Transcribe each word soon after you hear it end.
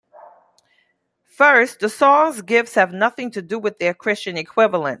First, the song's gifts have nothing to do with their Christian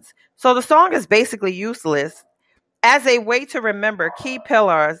equivalents. So the song is basically useless as a way to remember key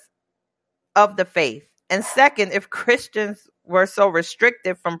pillars of the faith. And second, if Christians were so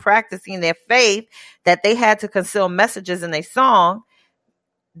restricted from practicing their faith that they had to conceal messages in a song,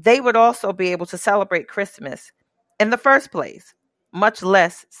 they would also be able to celebrate Christmas in the first place, much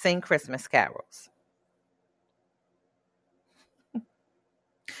less sing Christmas carols.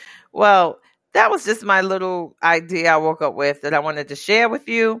 Well, that was just my little idea I woke up with that I wanted to share with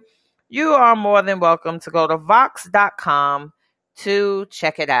you. You are more than welcome to go to Vox.com to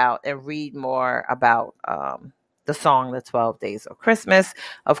check it out and read more about the song, The 12 Days of Christmas.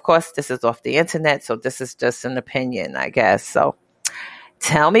 Of course, this is off the internet, so this is just an opinion, I guess. So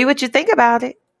tell me what you think about it.